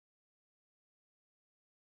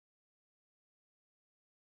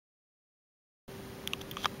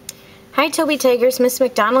Hi Toby Tigers, Miss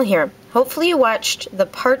McDonald here. Hopefully you watched the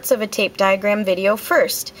parts of a tape diagram video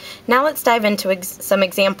first. Now let's dive into some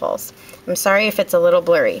examples. I'm sorry if it's a little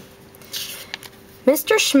blurry.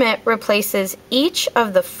 Mr. Schmidt replaces each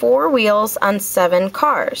of the 4 wheels on 7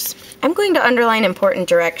 cars. I'm going to underline important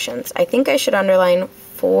directions. I think I should underline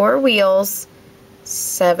 4 wheels,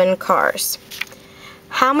 7 cars.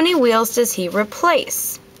 How many wheels does he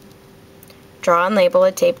replace? Draw and label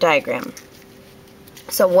a tape diagram.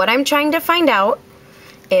 So what I'm trying to find out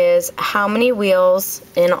is how many wheels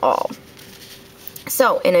in all.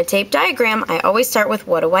 So in a tape diagram, I always start with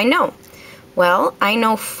what do I know? Well, I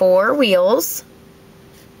know 4 wheels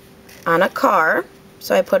on a car,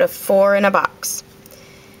 so I put a 4 in a box.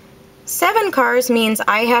 7 cars means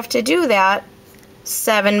I have to do that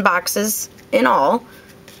 7 boxes in all.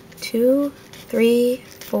 2, 3,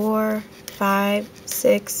 4, 5,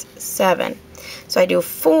 6, 7. So I do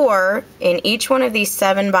 4 in each one of these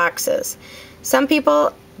 7 boxes. Some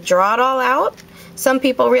people draw it all out. Some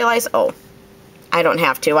people realize, oh, I don't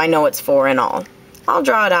have to. I know it's 4 in all. I'll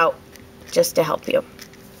draw it out just to help you.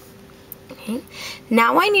 Okay.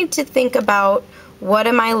 Now I need to think about what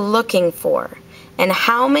am I looking for and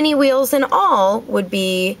how many wheels in all would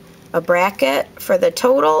be a bracket for the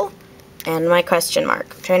total and my question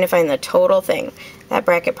mark. I'm trying to find the total thing. That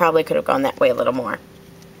bracket probably could have gone that way a little more.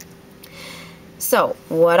 So,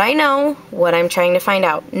 what I know, what I'm trying to find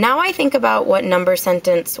out. Now I think about what number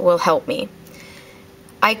sentence will help me.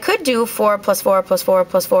 I could do 4 plus 4 plus 4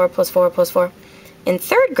 plus 4 plus 4 plus 4. In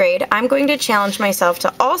 3rd grade, I'm going to challenge myself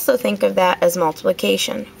to also think of that as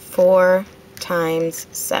multiplication. 4 times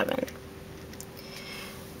 7.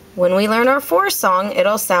 When we learn our 4 song,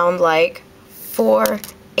 it'll sound like 4,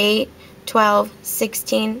 8, 12,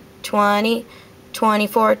 16, 20,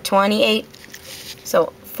 24, 28.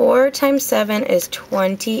 So 4 times 7 is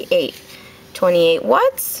 28. 28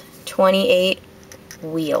 what's? 28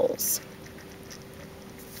 wheels.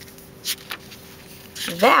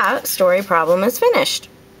 That story problem is finished.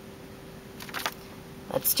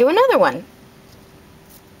 Let's do another one.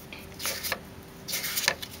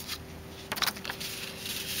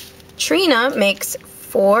 Trina makes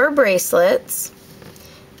 4 bracelets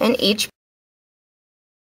and each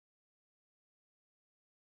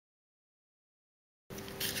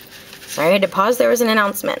Sorry, I had to pause. There was an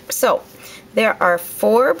announcement. So, there are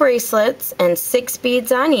 4 bracelets and 6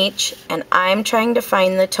 beads on each, and I'm trying to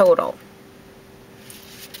find the total.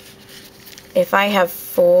 If I have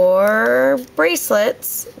 4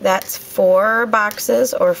 bracelets, that's 4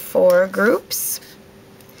 boxes or 4 groups.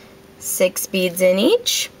 6 beads in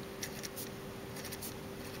each.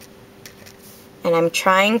 And I'm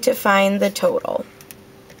trying to find the total.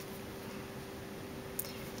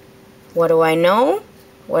 What do I know?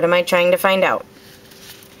 What am I trying to find out?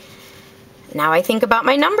 Now I think about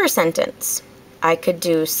my number sentence. I could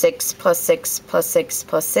do 6 plus 6 plus 6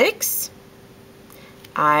 plus 6.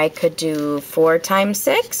 I could do 4 times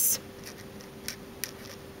 6.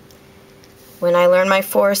 When I learn my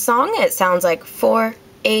 4 song, it sounds like 4,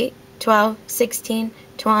 8, 12, 16,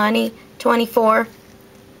 20, 24.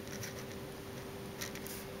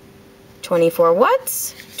 24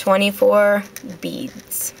 what's? 24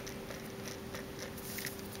 beads.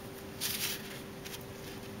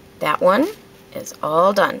 That one is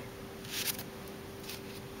all done.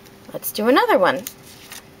 Let's do another one.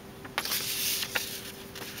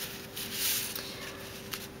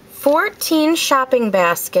 14 shopping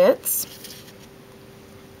baskets,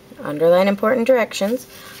 underline important directions,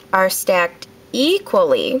 are stacked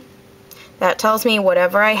equally. That tells me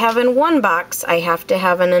whatever I have in one box, I have to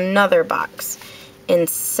have in another box, in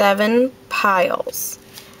 7 piles.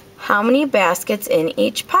 How many baskets in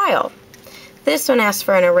each pile? This one asks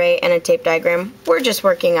for an array and a tape diagram. We're just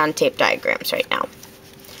working on tape diagrams right now.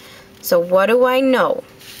 So what do I know?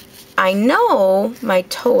 I know my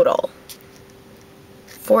total.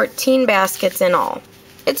 14 baskets in all.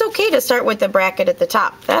 It's okay to start with the bracket at the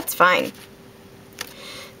top. That's fine.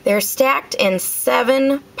 They're stacked in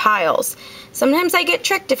 7 piles. Sometimes I get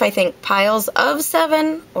tricked if I think piles of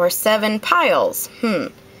 7 or 7 piles.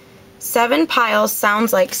 7 piles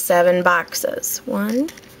sounds like 7 boxes. 1,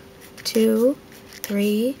 2,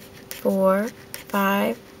 3, 4,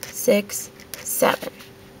 5, 6, 7.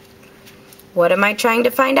 What am I trying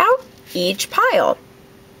to find out? Each pile.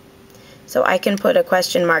 So I can put a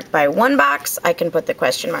question mark by one box. I can put the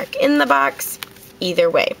question mark in the box. Either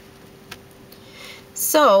way.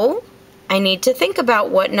 So I need to think about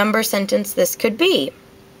what number sentence this could be.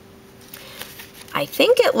 I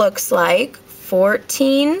think it looks like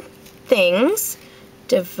 14 things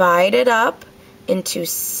divided up into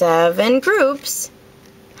 7 groups.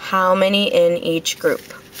 How many in each group?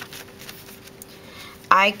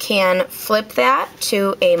 I can flip that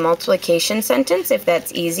to a multiplication sentence if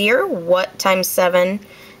that's easier. What times 7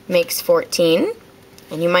 makes 14?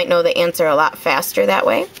 And you might know the answer a lot faster that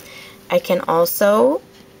way. I can also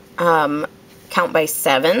count by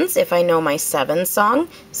sevens if I know my 7 song.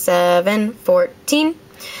 7, 14.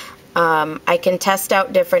 I can test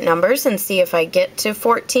out different numbers and see if I get to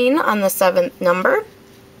 14 on the 7th number.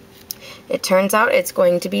 It turns out it's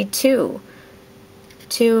going to be 2.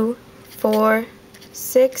 2, 4,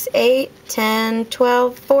 6, 8, 10,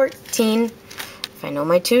 12, 14, if I know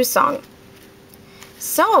my 2 song.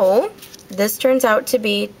 So this turns out to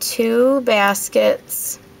be 2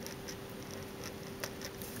 baskets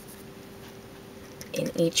in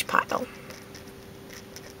each pile.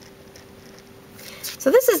 So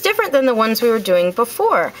this is different than the ones we were doing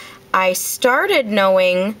before. I started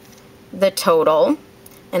knowing the total,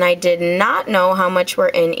 and I did not know how much were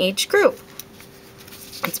in each group.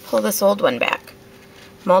 Let's pull this old one back.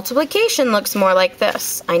 Multiplication looks more like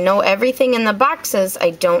this. I know everything in the boxes,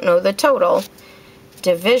 I don't know the total.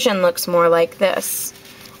 Division looks more like this.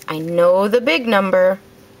 I know the big number,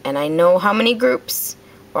 and I know how many groups,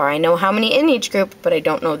 or I know how many in each group, but I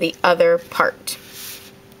don't know the other part.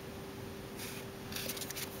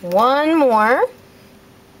 One more.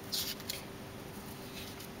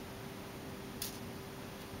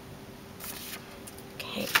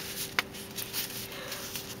 Okay.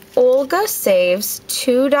 Olga saves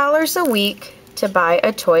 $2 a week to buy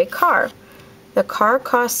a toy car. The car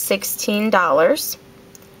costs $16.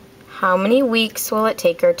 How many weeks will it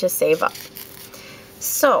take her to save up?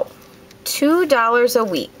 So, $2 a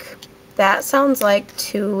week. That sounds like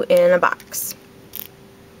 2 in a box.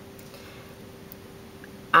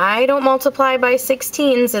 I don't multiply by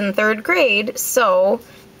 16s in 3rd grade, so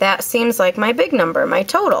that seems like my big number, my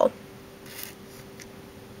total.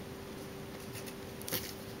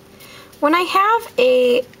 When I have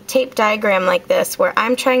a tape diagram like this where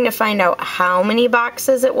I'm trying to find out how many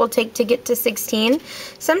boxes it will take to get to 16,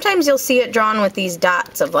 sometimes you'll see it drawn with these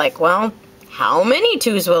dots of like, well, how many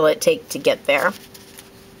 2s will it take to get there?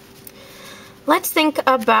 Let's think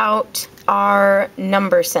about our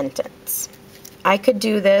number sentence. I could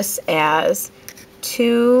do this as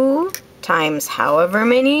 2 times however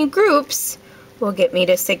many groups will get me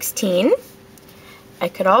to 16. I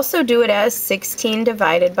could also do it as 16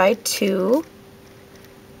 divided by 2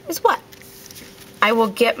 is what? I will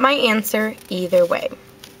get my answer either way.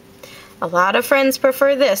 A lot of friends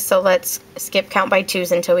prefer this, so let's skip count by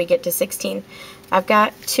 2s until we get to 16. I've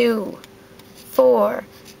got 2, 4,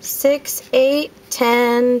 6, 8,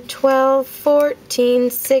 10, 12, 14,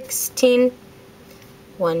 16.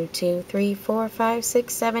 1, 2, 3, 4, 5,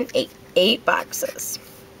 6, 7, 8. 8 boxes.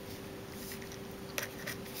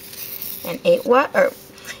 And 8 what? Or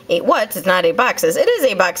 8 what's? It's not 8 boxes. It is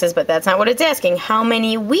 8 boxes, but that's not what it's asking. How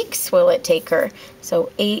many weeks will it take her?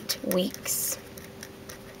 So 8 weeks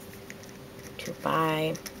to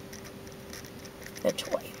buy the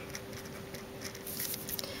toy.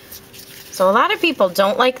 So a lot of people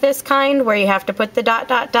don't like this kind where you have to put the ...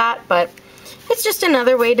 but it's just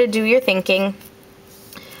another way to do your thinking.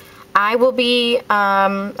 I will be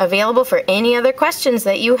available for any other questions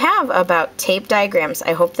that you have about tape diagrams.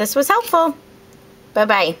 I hope this was helpful.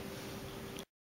 Bye-bye.